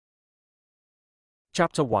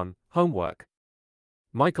Chapter 1, Homework.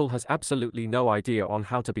 Michael has absolutely no idea on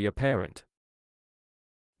how to be a parent.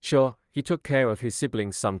 Sure, he took care of his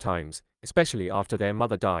siblings sometimes, especially after their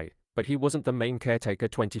mother died, but he wasn't the main caretaker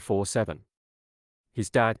 24/7. His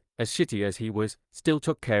dad, as shitty as he was, still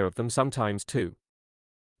took care of them sometimes too.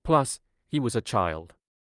 Plus, he was a child.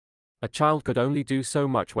 A child could only do so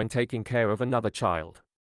much when taking care of another child.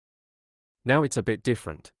 Now it's a bit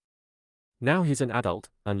different. Now he's an adult,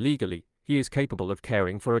 and legally, he is capable of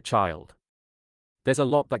caring for a child. There's a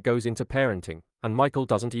lot that goes into parenting, and Michael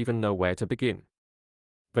doesn't even know where to begin.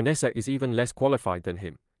 Vanessa is even less qualified than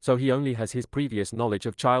him, so he only has his previous knowledge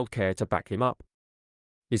of childcare to back him up.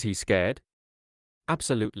 Is he scared?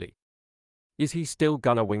 Absolutely. Is he still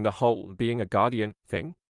gonna wing the whole being a guardian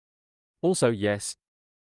thing? Also yes.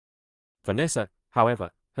 Vanessa,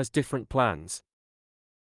 however, has different plans.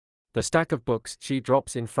 The stack of books she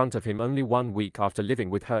drops in front of him only 1 week after living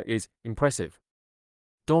with her is impressive.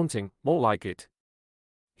 Daunting, more like it.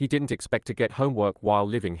 He didn't expect to get homework while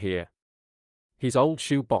living here. His old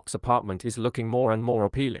shoebox apartment is looking more and more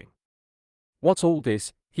appealing. What's all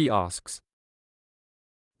this? He asks.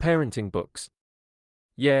 Parenting books.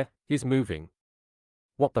 Yeah, he's moving.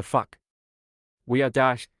 What the fuck? We are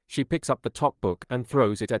dash. She picks up the top book and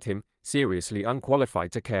throws it at him, seriously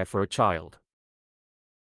unqualified to care for a child.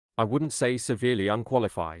 I wouldn't say severely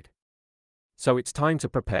unqualified. So it's time to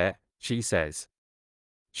prepare, she says.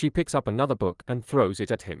 She picks up another book and throws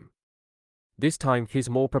it at him. This time he's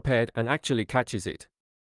more prepared and actually catches it.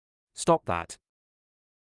 Stop that.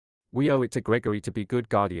 We owe it to Gregory to be good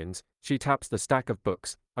guardians. She taps the stack of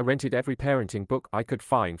books. I rented every parenting book I could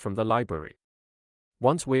find from the library.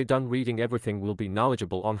 Once we're done reading everything, we'll be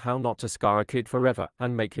knowledgeable on how not to scar a kid forever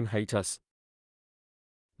and make him hate us.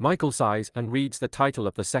 Michael sighs and reads the title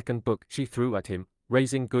of the second book she threw at him,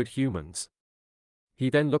 Raising Good Humans. He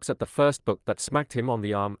then looks at the first book that smacked him on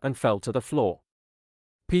the arm and fell to the floor.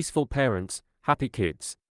 Peaceful Parents, Happy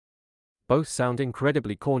Kids. Both sound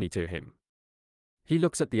incredibly corny to him. He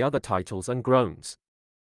looks at the other titles and groans.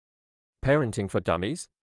 Parenting for Dummies?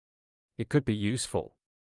 It could be useful.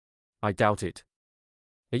 I doubt it.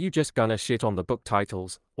 Are you just gonna shit on the book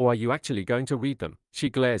titles, or are you actually going to read them? She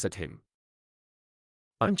glares at him.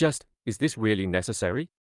 Is this really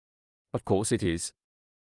necessary? Of course it is.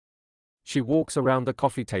 She walks around the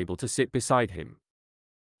coffee table to sit beside him.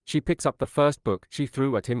 She picks up the first book she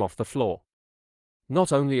threw at him off the floor.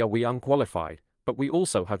 Not only are we unqualified, but we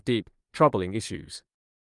also have deep, troubling issues.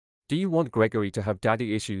 Do you want Gregory to have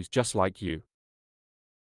daddy issues just like you?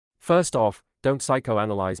 First off, don't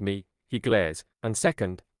psychoanalyze me, he glares, and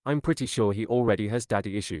second, I'm pretty sure he already has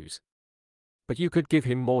daddy issues. But you could give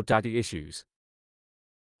him more daddy issues.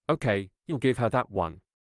 Okay, you'll give her that one.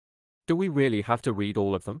 Do we really have to read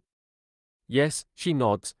all of them? Yes, she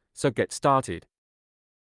nods, so get started.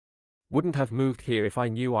 Wouldn't have moved here if I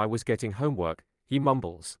knew I was getting homework, he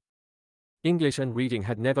mumbles. English and reading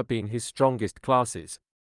had never been his strongest classes.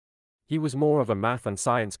 He was more of a math and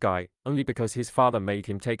science guy, only because his father made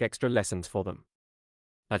him take extra lessons for them.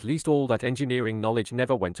 At least all that engineering knowledge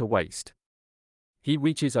never went to waste. He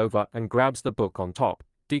reaches over and grabs the book on top,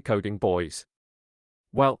 Decoding Boys.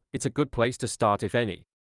 Well, it's a good place to start if any.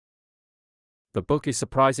 The book is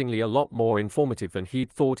surprisingly a lot more informative than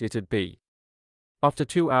he'd thought it'd be. After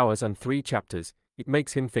 2 hours and 3 chapters, it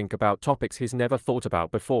makes him think about topics he's never thought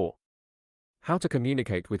about before. How to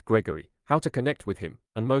communicate with Gregory, how to connect with him,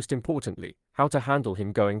 and most importantly, how to handle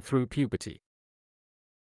him going through puberty.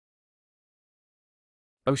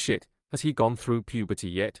 Oh shit, has he gone through puberty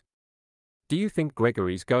yet? Do you think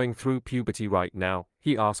Gregory's going through puberty right now?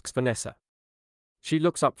 He asks Vanessa. She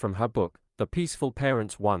looks up from her book, The Peaceful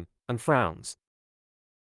Parents 1, and frowns.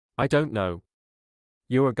 I don't know.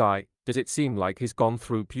 You're a guy, does it seem like he's gone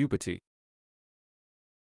through puberty?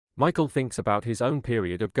 Michael thinks about his own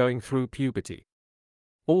period of going through puberty.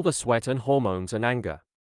 All the sweat and hormones and anger.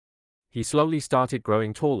 He slowly started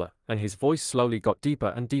growing taller, and his voice slowly got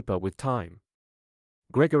deeper and deeper with time.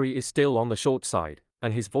 Gregory is still on the short side,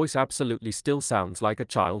 and his voice absolutely still sounds like a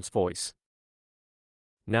child's voice.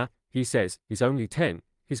 Nah, he says, he's only 10,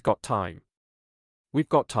 he's got time. We've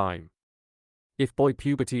got time. If boy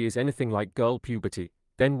puberty is anything like girl puberty,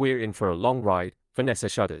 then we're in for a long ride, Vanessa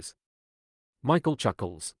shudders. Michael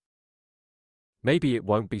chuckles. Maybe it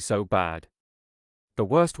won't be so bad. The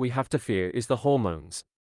worst we have to fear is the hormones.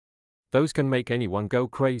 Those can make anyone go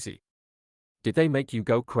crazy. Did they make you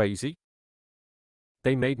go crazy?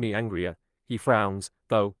 They made me angrier, he frowns,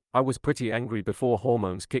 though I was pretty angry before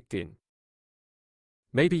hormones kicked in.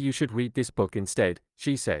 Maybe you should read this book instead,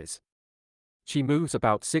 she says. She moves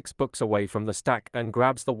about 6 books away from the stack and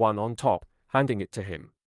grabs the one on top, handing it to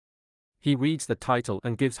him. He reads the title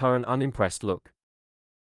and gives her an unimpressed look.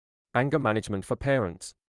 Anger management for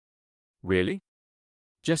parents. Really?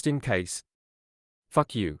 Just in case.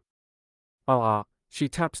 Fuck you. She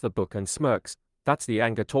taps the book and smirks. That's the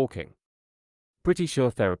anger talking. Pretty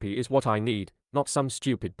sure therapy is what I need, not some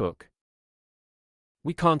stupid book.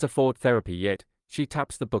 We can't afford therapy yet. She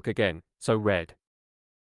taps the book again, so read.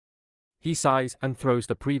 He sighs and throws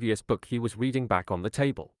the previous book he was reading back on the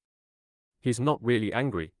table. He's not really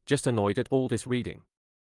angry, just annoyed at all this reading.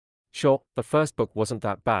 Sure, the first book wasn't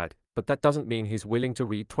that bad, but that doesn't mean he's willing to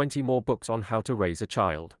read 20 more books on how to raise a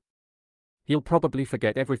child. He'll probably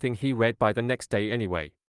forget everything he read by the next day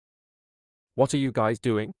anyway. What are you guys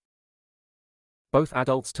doing? Both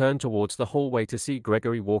adults turn towards the hallway to see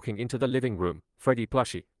Gregory walking into the living room, Freddy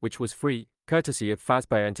plushie, which was free, courtesy of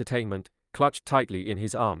Fazbear Entertainment, clutched tightly in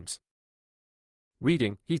his arms.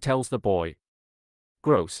 Reading, he tells the boy.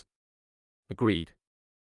 Gross. Agreed.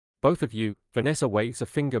 Both of you, Vanessa waves a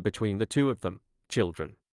finger between the two of them,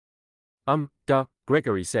 children. Duh,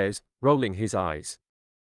 Gregory says, rolling his eyes.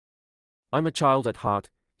 I'm a child at heart,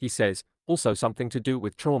 he says, also something to do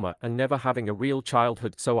with trauma and never having a real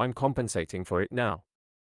childhood, so I'm compensating for it now.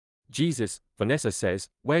 Jesus, Vanessa says,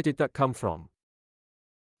 where did that come from?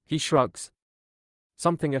 He shrugs.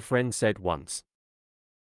 Something a friend said once.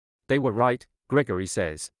 They were right, Gregory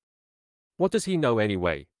says. What does he know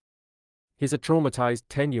anyway? He's a traumatized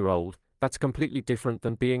 10-year-old, that's completely different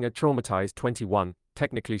than being a traumatized 21,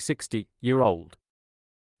 technically 60-year-old.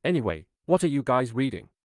 Anyway, what are you guys reading?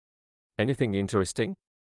 Anything interesting?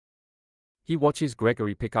 He watches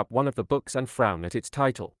Gregory pick up one of the books and frown at its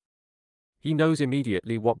title. He knows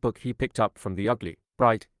immediately what book he picked up from the ugly,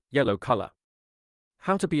 bright, yellow color.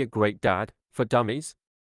 How to Be a Great Dad, for Dummies?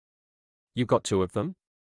 You got two of them?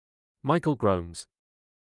 Michael groans.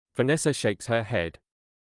 Vanessa shakes her head.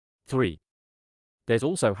 3. There's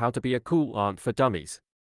also How to Be a Cool Aunt for Dummies.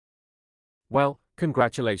 Well,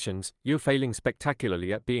 congratulations, you're failing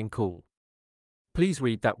spectacularly at being cool. Please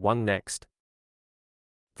read that one next.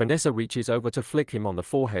 Vanessa reaches over to flick him on the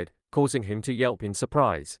forehead, causing him to yelp in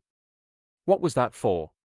surprise. What was that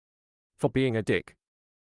for? For being a dick.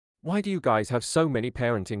 Why do you guys have so many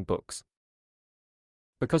parenting books?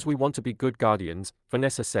 Because we want to be good guardians,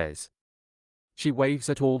 Vanessa says. She waves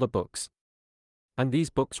at all the books. And these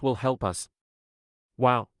books will help us.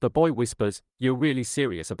 Wow, the boy whispers, you're really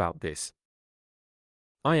serious about this.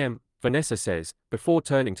 I am, Vanessa says, before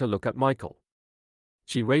turning to look at Michael.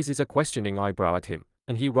 She raises a questioning eyebrow at him,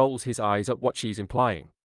 and he rolls his eyes at what she's implying.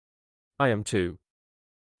 I am too.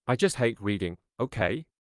 I just hate reading, okay?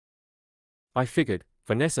 I figured,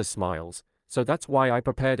 Vanessa smiles, so that's why I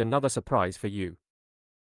prepared another surprise for you.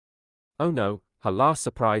 Oh no, her last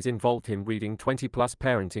surprise involved him reading 20+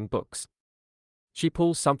 parenting books. She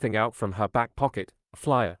pulls something out from her back pocket, a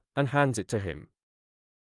flyer, and hands it to him.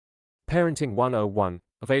 Parenting 101,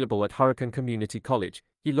 available at Hurricane Community College.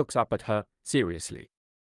 He looks up at her, seriously.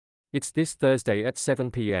 It's this Thursday at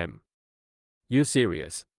 7 p.m. You're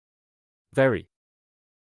serious? Very.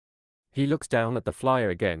 He looks down at the flyer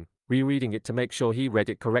again, rereading it to make sure he read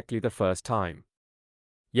it correctly the first time.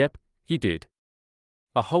 Yep, he did.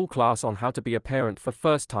 A whole class on how to be a parent for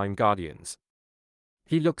first-time guardians.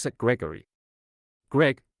 He looks at Gregory.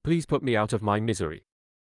 Greg, please put me out of my misery.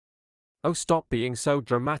 Oh, stop being so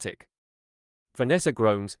dramatic. Vanessa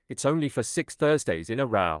groans, it's only for 6 Thursdays in a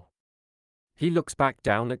row. He looks back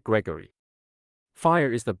down at Gregory.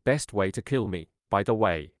 Fire is the best way to kill me, by the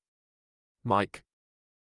way. Mike.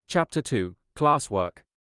 Chapter 2, Classwork.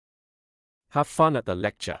 Have fun at the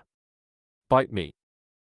lecture. Bite me.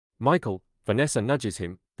 Michael, Vanessa nudges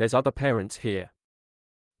him, there's other parents here.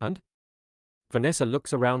 And? Vanessa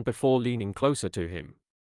looks around before leaning closer to him.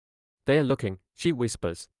 They're looking, she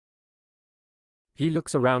whispers. He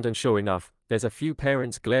looks around and sure enough, there's a few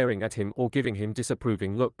parents glaring at him or giving him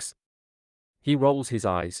disapproving looks. He rolls his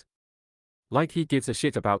eyes. Like he gives a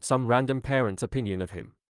shit about some random parent's opinion of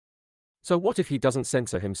him. So what if he doesn't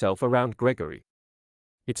censor himself around Gregory?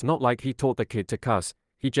 It's not like he taught the kid to cuss,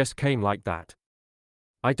 he just came like that.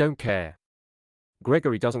 I don't care.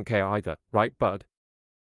 Gregory doesn't care either, right, bud?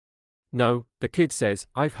 No, the kid says,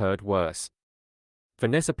 I've heard worse.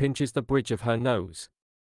 Vanessa pinches the bridge of her nose.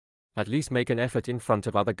 At least make an effort in front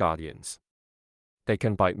of other guardians. They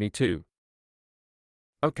can bite me too.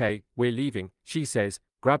 Okay, we're leaving, she says,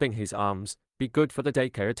 grabbing his arms, be good for the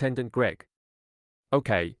daycare attendant Greg.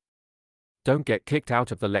 Okay. Don't get kicked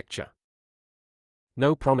out of the lecture.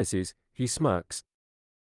 No promises, he smirks.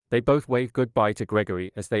 They both wave goodbye to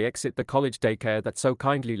Gregory as they exit the college daycare that so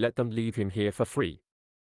kindly let them leave him here for free.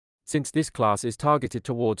 Since this class is targeted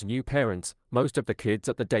towards new parents, most of the kids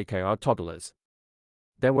at the daycare are toddlers.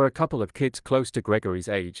 There were a couple of kids close to Gregory's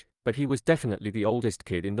age, but he was definitely the oldest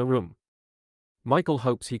kid in the room. Michael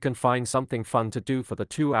hopes he can find something fun to do for the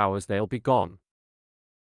 2 hours they'll be gone.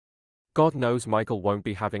 God knows Michael won't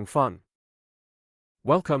be having fun.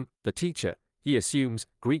 Welcome, the teacher, he assumes,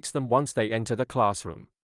 greets them once they enter the classroom.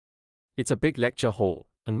 It's a big lecture hall,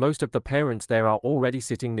 and most of the parents there are already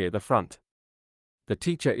sitting near the front. The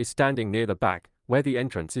teacher is standing near the back, where the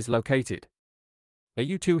entrance is located. Are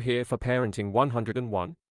you two here for Parenting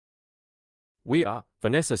 101? We are.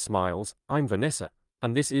 Vanessa smiles. I'm Vanessa,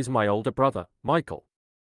 and this is my older brother, Michael.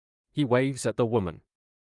 He waves at the woman.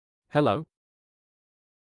 Hello.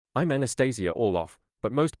 I'm Anastasia Orloff,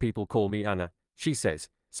 but most people call me Anna, she says,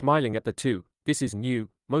 smiling at the two. This is new,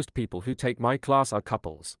 most people who take my class are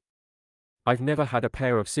couples. I've never had a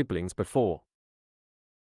pair of siblings before.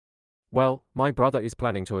 Well, my brother is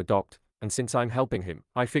planning to adopt, and since I'm helping him,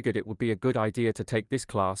 I figured it would be a good idea to take this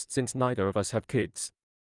class since neither of us have kids.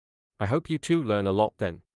 I hope you two learn a lot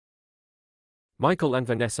then. Michael and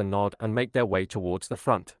Vanessa nod and make their way towards the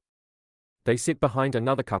front. They sit behind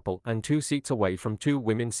another couple and 2 seats away from 2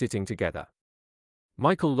 women sitting together.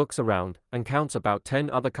 Michael looks around and counts about 10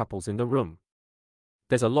 other couples in the room.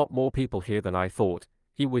 There's a lot more people here than I thought,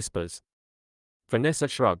 he whispers. Vanessa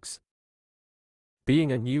shrugs.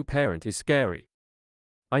 Being a new parent is scary.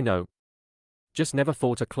 I know. Just never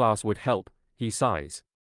thought a class would help, he sighs.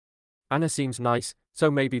 Anna seems nice, so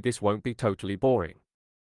maybe this won't be totally boring.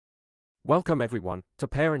 Welcome everyone to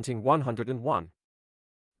Parenting 101.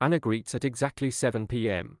 Anna greets at exactly 7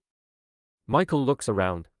 p.m. Michael looks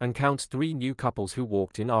around and counts 3 new couples who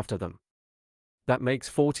walked in after them. That makes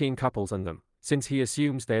 14 couples and them, since he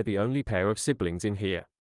assumes they're the only pair of siblings in here.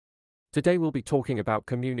 Today we'll be talking about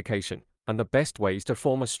communication and the best ways to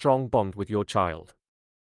form a strong bond with your child.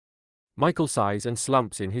 Michael sighs and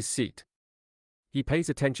slumps in his seat. He pays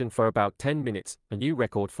attention for about 10 minutes, a new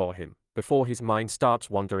record for him, before his mind starts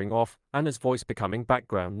wandering off, Anna's voice becoming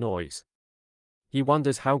background noise. He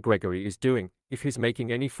wonders how Gregory is doing, if he's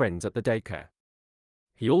making any friends at the daycare.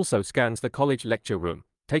 He also scans the college lecture room,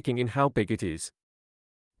 taking in how big it is.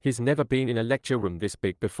 He's never been in a lecture room this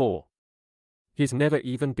big before. He's never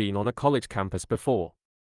even been on a college campus before.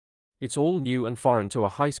 It's all new and foreign to a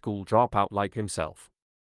high school dropout like himself.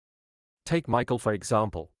 Take Michael for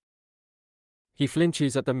example. He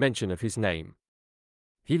flinches at the mention of his name.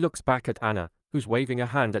 He looks back at Anna, who's waving a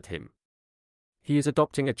hand at him. He is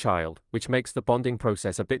adopting a child, which makes the bonding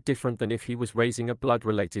process a bit different than if he was raising a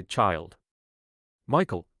blood-related child.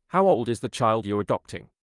 Michael, how old is the child you're adopting?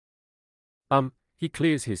 He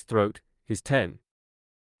clears his throat, he's 10.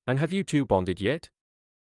 And have you two bonded yet?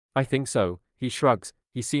 I think so, he shrugs,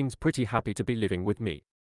 he seems pretty happy to be living with me.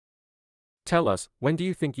 Tell us, when do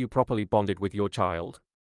you think you properly bonded with your child?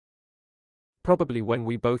 Probably when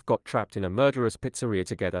we both got trapped in a murderous pizzeria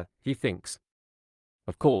together, he thinks.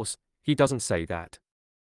 Of course, he doesn't say that.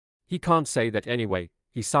 He can't say that anyway,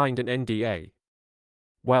 he signed an NDA.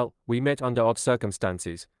 Well, we met under odd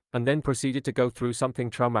circumstances, and then proceeded to go through something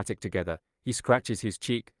traumatic together. He scratches his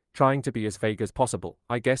cheek, trying to be as vague as possible.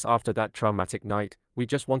 I guess after that traumatic night, we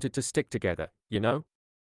just wanted to stick together, you know?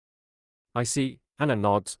 I see, Anna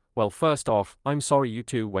nods. Well, first off, I'm sorry you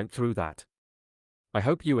two went through that. I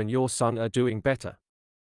hope you and your son are doing better.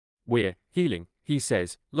 We're healing, he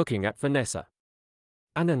says, looking at Vanessa.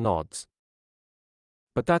 Anna nods.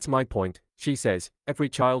 But that's my point, she says. Every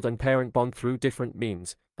child and parent bond through different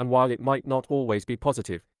means, and while it might not always be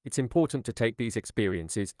positive, it's important to take these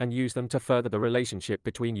experiences and use them to further the relationship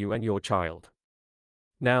between you and your child.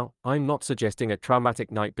 Now, I'm not suggesting a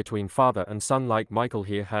traumatic night between father and son like Michael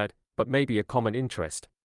here had, but maybe a common interest.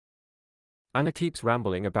 Anna keeps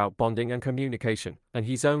rambling about bonding and communication, and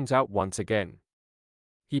he zones out once again.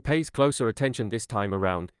 He pays closer attention this time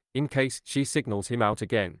around, in case she signals him out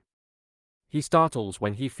again. He startles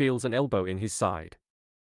when he feels an elbow in his side.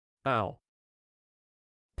 Ow.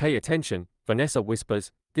 Pay attention, Vanessa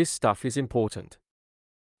whispers, this stuff is important.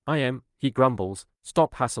 I am, he grumbles,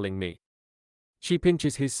 stop hassling me. She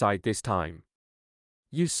pinches his side this time.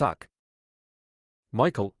 You suck.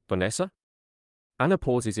 Michael, Vanessa? Anna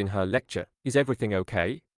pauses in her lecture. Is everything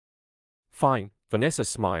okay? Fine, Vanessa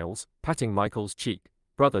smiles, patting Michael's cheek.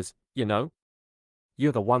 Brothers, you know?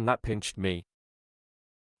 You're the one that pinched me.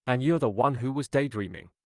 And you're the one who was daydreaming.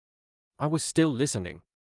 I was still listening.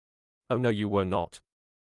 Oh no, you were not.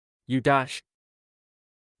 You dash.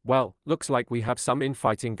 Well, looks like we have some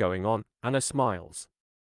infighting going on, Anna smiles.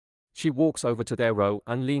 She walks over to their row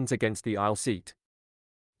and leans against the aisle seat.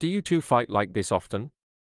 Do you two fight like this often?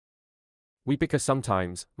 We bicker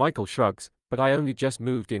sometimes, Michael shrugs, but I only just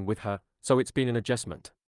moved in with her, so it's been an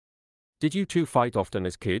adjustment. Did you two fight often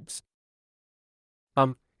as kids?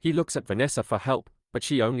 He looks at Vanessa for help, but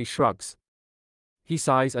she only shrugs. He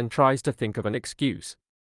sighs and tries to think of an excuse.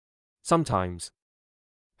 Sometimes.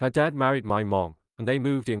 Her dad married my mom, and they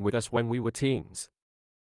moved in with us when we were teens.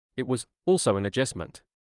 It was also an adjustment.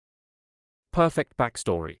 Perfect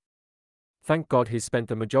backstory. Thank God he's spent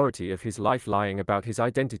the majority of his life lying about his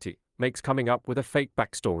identity, makes coming up with a fake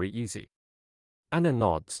backstory easy. Anna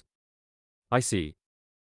nods. I see.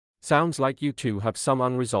 Sounds like you two have some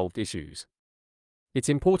unresolved issues. It's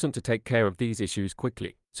important to take care of these issues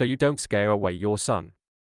quickly, so you don't scare away your son.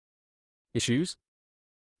 Issues?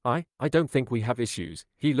 I don't think we have issues.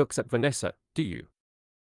 He looks at Vanessa, do you?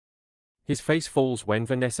 His face falls when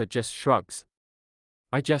Vanessa just shrugs.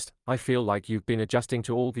 I feel like you've been adjusting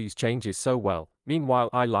to all these changes so well, meanwhile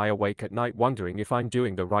I lie awake at night wondering if I'm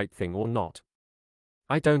doing the right thing or not.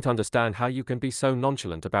 I don't understand how you can be so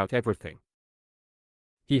nonchalant about everything.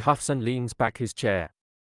 He huffs and leans back his chair.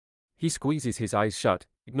 He squeezes his eyes shut,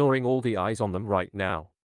 ignoring all the eyes on them right now.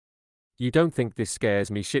 You don't think this scares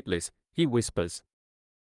me shitless, he whispers.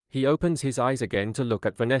 He opens his eyes again to look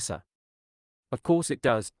at Vanessa. Of course it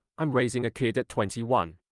does, I'm raising a kid at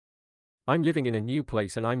 21. I'm living in a new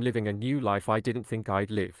place and I'm living a new life I didn't think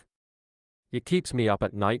I'd live. It keeps me up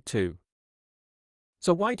at night too.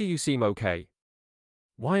 So why do you seem okay?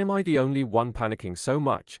 Why am I the only one panicking so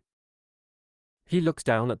much? He looks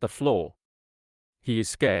down at the floor. He is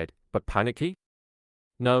scared, but panicky?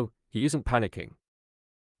 No, he isn't panicking.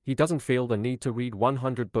 He doesn't feel the need to read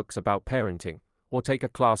 100 books about parenting, or take a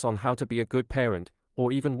class on how to be a good parent,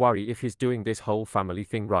 or even worry if he's doing this whole family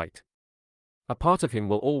thing right. A part of him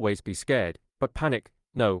will always be scared, but panic,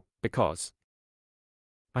 no, because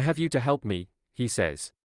I have you to help me, he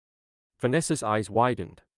says. Vanessa's eyes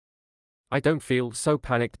widened. I don't feel so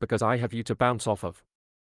panicked because I have you to bounce off of.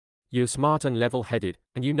 You're smart and level-headed,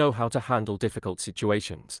 and you know how to handle difficult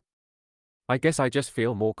situations. I guess I just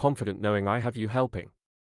feel more confident knowing I have you helping.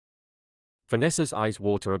 Vanessa's eyes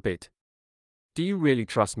water a bit. Do you really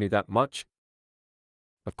trust me that much?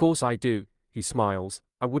 Of course I do, he smiles.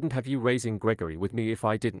 I wouldn't have you raising Gregory with me if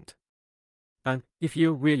I didn't. And, if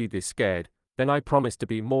you're really this scared, then I promise to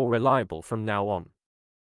be more reliable from now on.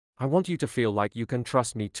 I want you to feel like you can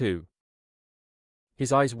trust me too.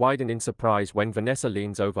 His eyes widen in surprise when Vanessa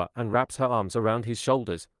leans over and wraps her arms around his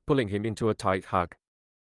shoulders, pulling him into a tight hug.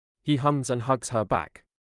 He hums and hugs her back.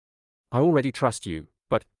 I already trust you,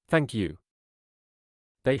 but, thank you.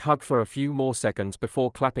 They hug for a few more seconds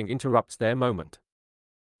before clapping interrupts their moment.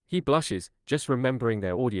 He blushes, just remembering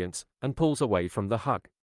their audience, and pulls away from the hug.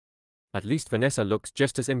 At least Vanessa looks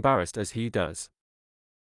just as embarrassed as he does.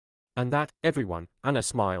 And that, everyone, Anna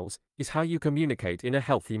smiles, is how you communicate in a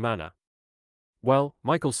healthy manner. Well,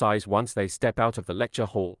 Michael sighs once they step out of the lecture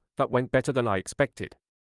hall. That went better than I expected.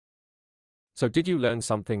 So did you learn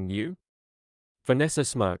something new? Vanessa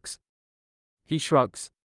smirks. He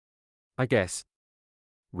shrugs. I guess.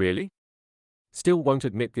 Really? Still won't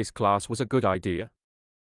admit this class was a good idea?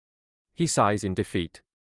 He sighs in defeat.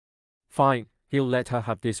 Fine, he'll let her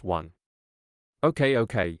have this one.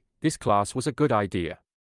 Okay, this class was a good idea.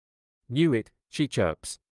 Knew it, she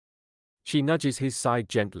chirps. She nudges his side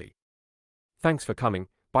gently. Thanks for coming,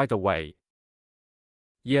 by the way.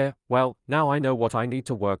 Yeah, well, now I know what I need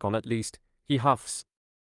to work on at least, he huffs.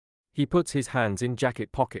 He puts his hands in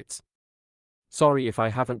jacket pockets. Sorry if I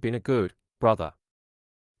haven't been a good brother.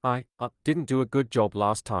 I didn't do a good job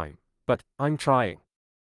last time, but I'm trying.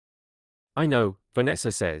 I know,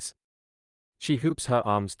 Vanessa says. She hoops her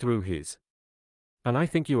arms through his. And I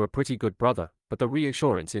think you're a pretty good brother, but the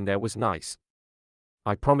reassurance in there was nice.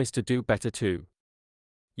 I promise to do better too.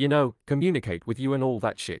 You know, communicate with you and all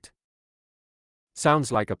that shit.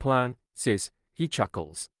 Sounds like a plan, sis, he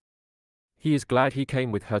chuckles. He is glad he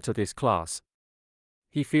came with her to this class.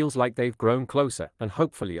 He feels like they've grown closer, and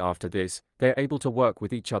hopefully after this, they're able to work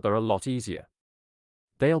with each other a lot easier.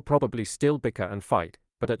 They'll probably still bicker and fight,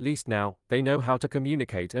 but at least now, they know how to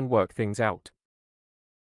communicate and work things out.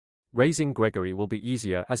 Raising Gregory will be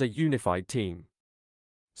easier as a unified team.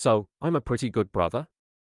 So, I'm a pretty good brother?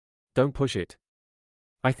 Don't push it.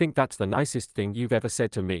 I think that's the nicest thing you've ever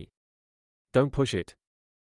said to me. Don't push it.